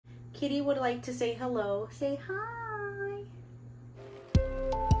kitty would like to say hello. Say hi.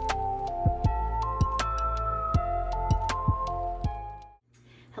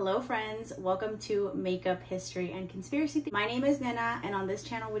 Hello friends, welcome to Makeup, History, and Conspiracy. My name is Nena, and on this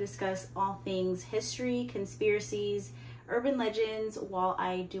channel we discuss all things history, conspiracies, urban legends while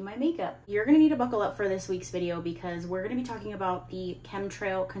I do my makeup. You're gonna need to buckle up for this week's video because we're gonna be talking about the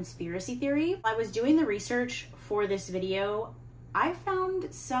chemtrail conspiracy theory. While I was doing the research for this video, I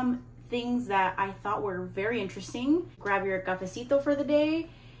found some things that I thought were very interesting. Grab your cafecito for the day.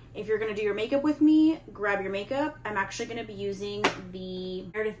 If you're gonna do your makeup with me, grab your makeup. I'm actually gonna be using the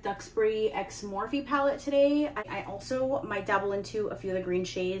Meredith Duxbury X Morphe palette today. I also might dabble into a few of the green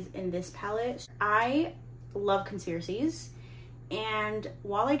shades in this palette. I love conspiracies, and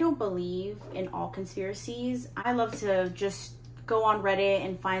while I don't believe in all conspiracies, I love to just go on Reddit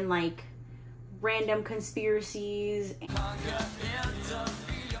and find like random conspiracies. I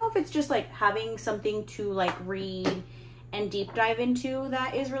don't know if it's just like having something to like read and deep dive into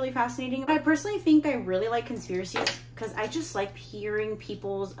that is really fascinating. But I personally think I really like conspiracies because I just like hearing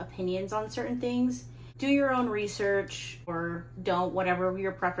people's opinions on certain things. Do your own research or don't, whatever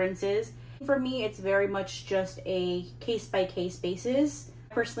your preference is. For me, it's very much just a case-by-case basis.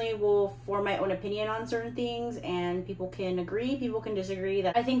 I personally will form my own opinion on certain things, and people can agree, people can disagree.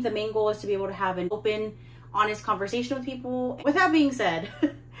 That I think the main goal is to be able to have an open, honest conversation with people. With that being said,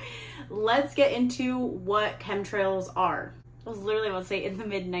 let's get into what chemtrails are. I was literally about to say in the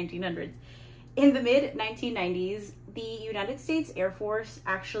mid-1900s. In the mid-1990s, the United States Air Force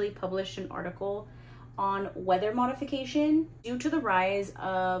actually published an article on weather modification. Due to the rise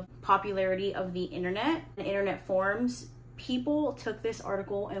of popularity of the internet and internet forums, people took this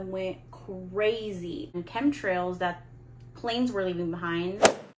article and went crazy. And chemtrails that planes were leaving behind,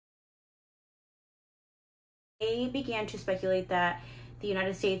 they began to speculate that the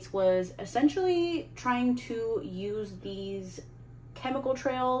United States was essentially trying to use these chemical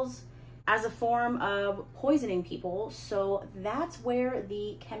trails as a form of poisoning people. So that's where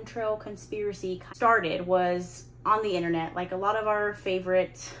the chemtrail conspiracy started, was on the internet, like a lot of our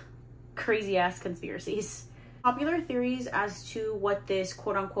favorite crazy ass conspiracies. Popular theories as to what this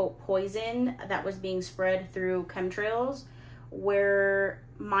quote unquote poison that was being spread through chemtrails were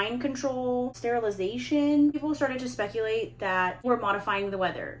mind control, sterilization. People started to speculate that we're modifying the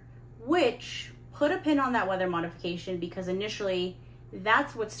weather, which put a pin on that weather modification because initially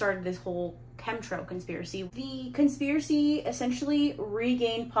that's what started this whole chemtrail conspiracy. The conspiracy essentially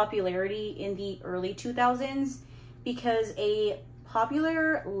regained popularity in the early 2000s because a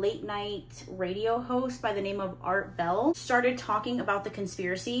popular late night radio host by the name of Art Bell started talking about the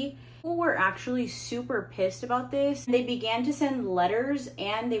conspiracy. People were actually super pissed about this. They began to send letters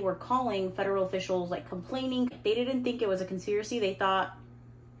and they were calling federal officials, like complaining. They didn't think it was a conspiracy. They thought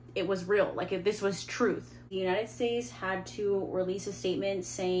it was real, like if this was truth. The United States had to release a statement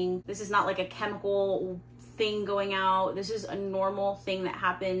saying this is not like a chemical thing going out. This is a normal thing that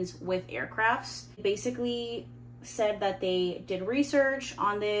happens with aircrafts. Basically said that they did research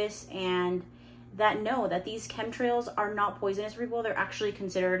on this and that no, that these chemtrails are not poisonous for people. They're actually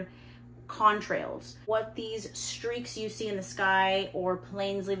considered contrails. What these streaks you see in the sky or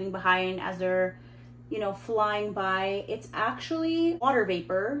planes leaving behind as they're, you know, flying by, it's actually water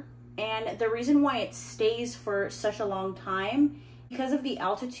vapor. And the reason why it stays for such a long time, because of the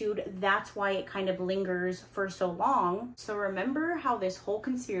altitude, that's why it kind of lingers for so long. So remember how this whole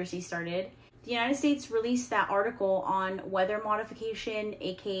conspiracy started. The United States released that article on weather modification,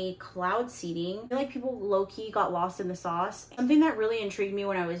 aka cloud seeding. I feel like people low-key got lost in the sauce. Something that really intrigued me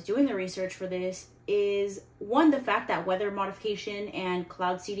when I was doing the research for this is, one, the fact that weather modification and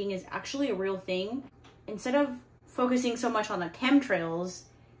cloud seeding is actually a real thing. Instead of focusing so much on the chemtrails,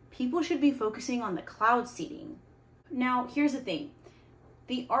 people should be focusing on the cloud seeding. Now, here's the thing.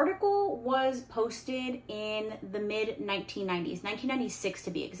 The article was posted in the mid-1990s, 1996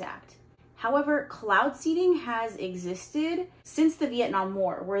 to be exact. However, cloud seeding has existed since the Vietnam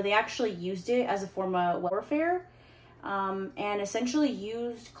War, where they actually used it as a form of warfare and essentially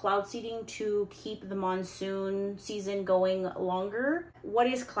used cloud seeding to keep the monsoon season going longer. What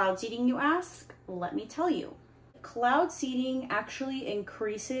is cloud seeding, you ask? Let me tell you. Cloud seeding actually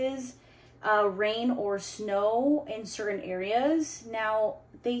increases rain or snow in certain areas. Now,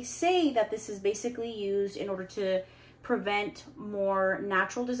 they say that this is basically used in order to prevent more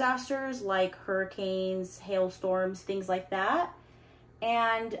natural disasters like hurricanes, hailstorms, things like that.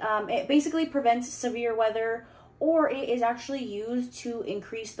 And it basically prevents severe weather, or it is actually used to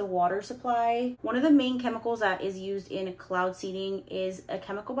increase the water supply. One of the main chemicals that is used in cloud seeding is a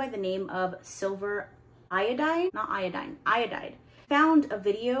chemical by the name of silver iodide, not iodine, iodide. found a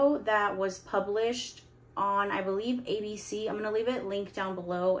video that was published on, I believe, ABC. I'm going to leave it linked down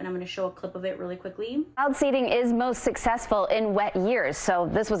below, and I'm going to show a clip of it really quickly. Cloud seeding is most successful in wet years, so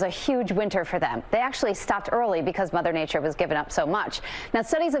this was a huge winter for them. They actually stopped early because Mother Nature was giving up so much. Now,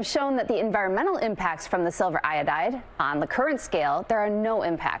 studies have shown that the environmental impacts from the silver iodide, on the current scale, there are no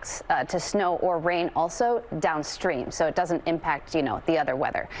impacts to snow or rain, also downstream, so it doesn't impact, you know, the other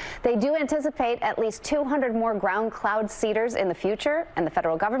weather. They do anticipate at least 200 more ground cloud seeders in the future, and the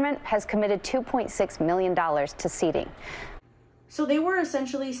federal government has committed $2.6 million to seeding. So they were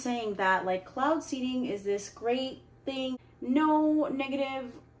essentially saying that, like, cloud seeding is this great thing, no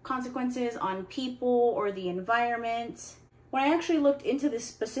negative consequences on people or the environment. When I actually looked into this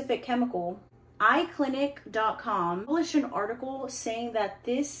specific chemical, iClinic.com published an article saying that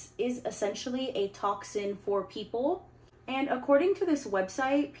this is essentially a toxin for people. And according to this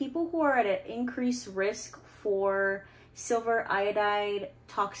website, people who are at an increased risk for silver iodide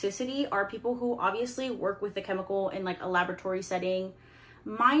toxicity are people who obviously work with the chemical in like a laboratory setting.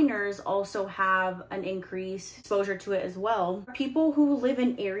 Minors also have an increased exposure to it as well. People who live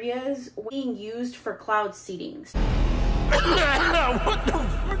in areas being used for cloud seedings.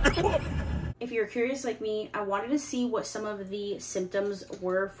 If you're curious like me, I wanted to see what some of the symptoms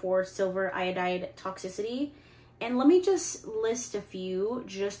were for silver iodide toxicity. And let me just list a few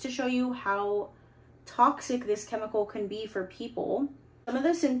just to show you how toxic this chemical can be for people. Some of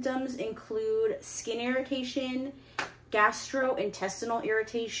the symptoms include skin irritation, gastrointestinal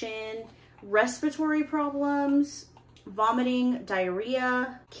irritation, respiratory problems, vomiting,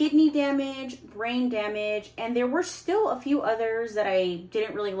 diarrhea, kidney damage, brain damage, and there were still a few others that I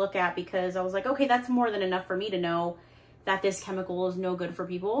didn't really look at because I was like, okay, that's more than enough for me to know that this chemical is no good for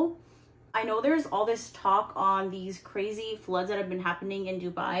people. I know there's all this talk on these crazy floods that have been happening in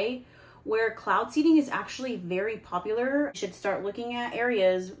Dubai, where cloud seeding is actually very popular. You should start looking at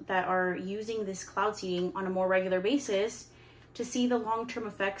areas that are using this cloud seeding on a more regular basis to see the long-term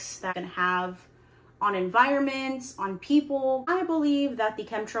effects that can have on environments, on people. I believe that the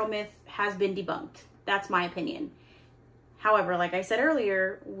chemtrail myth has been debunked. That's my opinion. However, like I said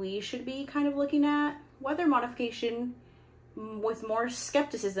earlier, we should be kind of looking at weather modification with more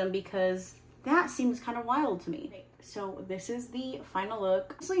skepticism because that seems kind of wild to me. So this is the final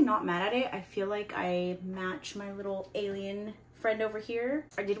look. Honestly, not mad at it. I feel like I match my little alien friend over here.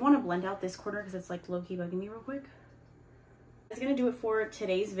 I did want to blend out this corner because it's like low-key bugging me real quick. That's gonna do it for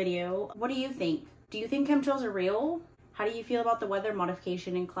today's video. What do you think? Do you think chemtrails are real? How do you feel about the weather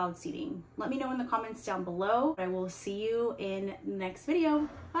modification and cloud seeding? Let me know in the comments down below. I will see you in the next video.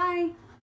 Bye!